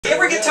You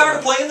ever get tired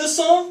of playing this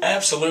song?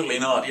 Absolutely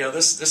not. Yeah,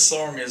 this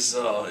song is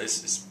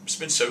it's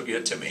been so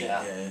good to me.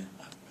 Yeah.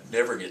 I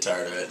never get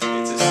tired of it.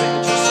 It's his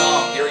signature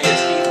song. Here he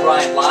is, Keith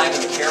Bryant, live in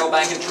the Carroll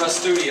Bank and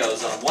Trust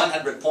Studios on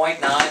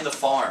 100.9 The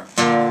Farm.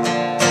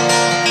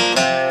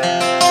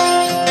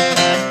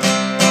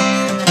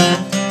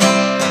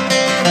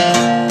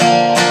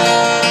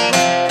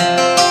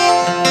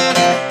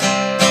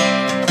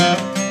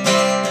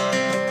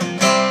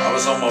 I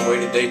was on my way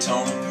to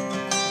Daytona,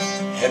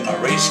 had my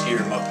race gear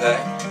in my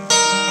pack,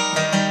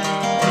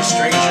 when a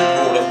stranger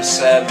pulled up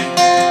beside me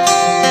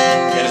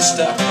in a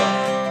stock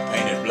car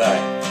painted black.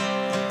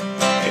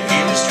 He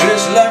was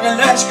dressed like a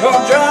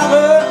NASCAR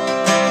driver,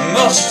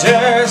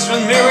 mustache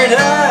with mirrored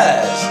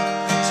eyes.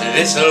 Said,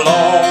 "It's a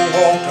long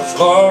walk to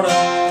Florida,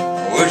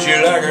 would you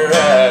like a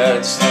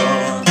ride,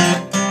 son?"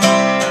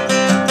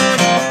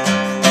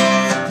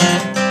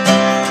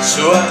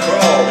 So I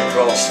crawled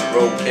across the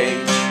roll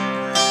cage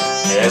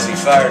as he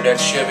fired that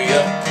Chevy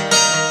up.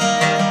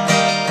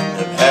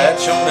 The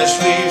patch on his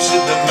sleeve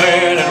said the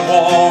man had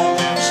won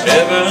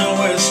 7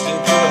 Western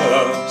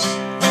Cups.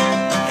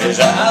 His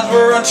eyes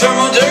were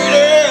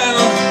intimidating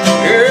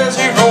as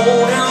he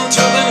rolled into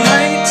the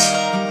night,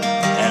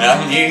 and I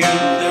knew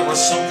there was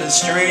something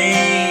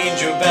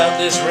strange about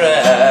this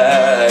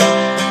ride.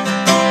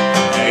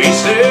 He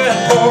said,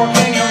 "Boy,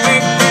 can you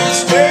make me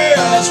stay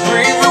and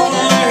scream on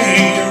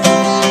me?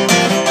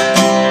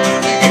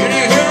 Get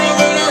your head up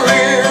in the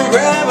rear,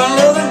 grab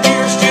another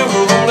gear, still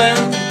rolling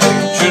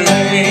picture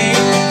lane."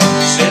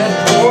 He said,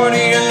 "Boy, do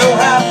you know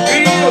how it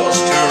feels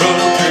to run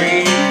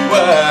 3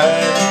 wide?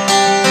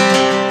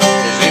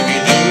 'Cause if you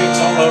did,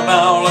 talk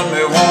about let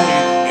me want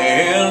you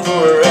in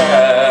for a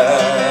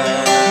ride."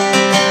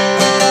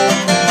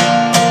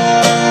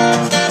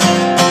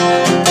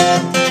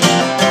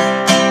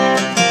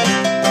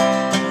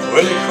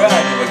 Well, he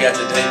cried when we got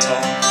to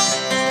Daytona,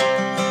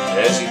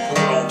 as he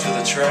pulled onto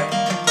the track,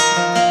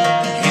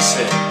 and he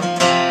said,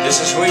 "This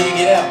is where you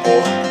get out,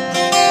 boy,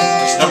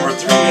 'cause number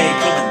 3 ain't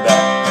coming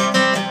back."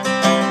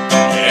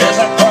 And as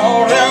I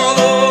crawled out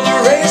of the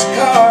race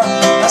car,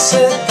 I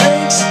said,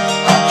 "Thanks,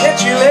 I'll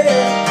catch you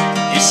later."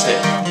 He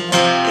said,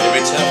 "It'll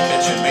be tough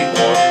catching me,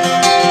 boy,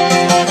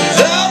 'cause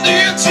I'm the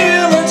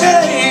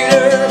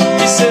intimidator."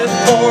 He said,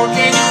 "Boy,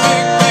 can you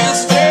make me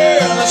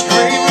stare and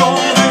scream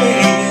on me?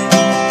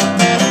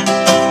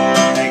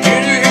 And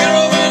get your head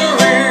up in the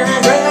rear,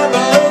 grab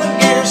another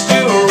gear,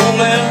 still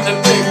rolling the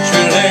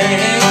picture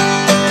lane."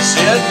 He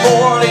said,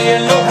 "Boy, do you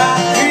know how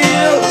it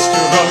feels to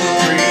run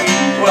 3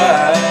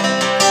 wide?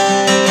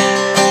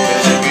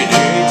 'Cause if you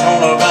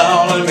Daytona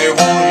bound, let me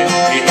want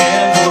you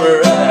in for a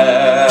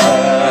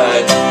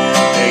ride."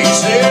 He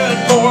said,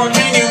 "Boy,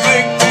 can you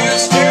make me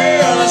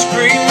stare and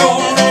scream your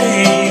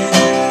name?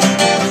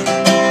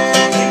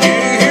 And get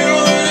your head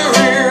up in the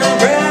rear,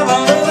 grab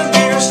another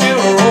gear,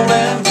 still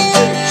rolling the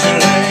picture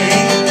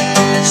lane."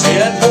 He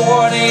said,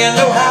 "Boy, do you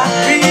know how it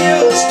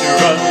feels to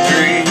run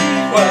 3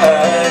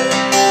 wide?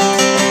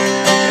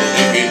 'Cause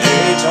if you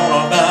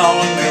Daytona bound,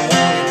 let me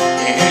want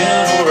you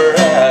in for a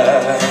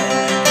ride.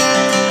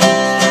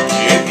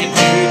 If you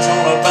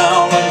Daytona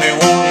bound, let me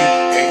want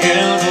you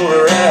in for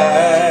a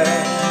ride."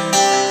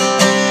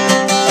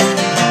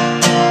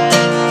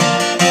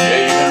 Yeah,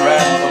 you've been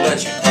riding with a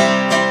legend,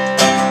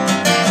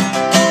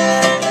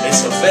 and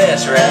it's a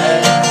fast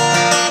ride.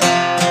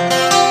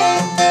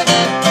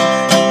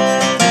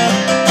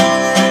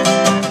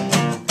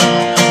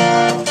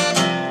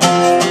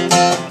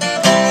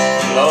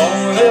 Long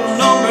live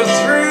number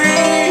 3.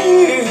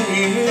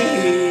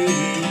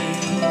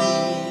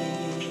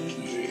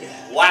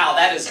 Wow,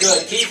 that is good.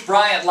 Keith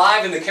Bryant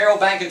live in the Carroll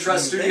Bank and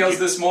Trust Studios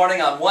this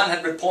morning on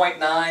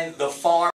 100.9 The Farm.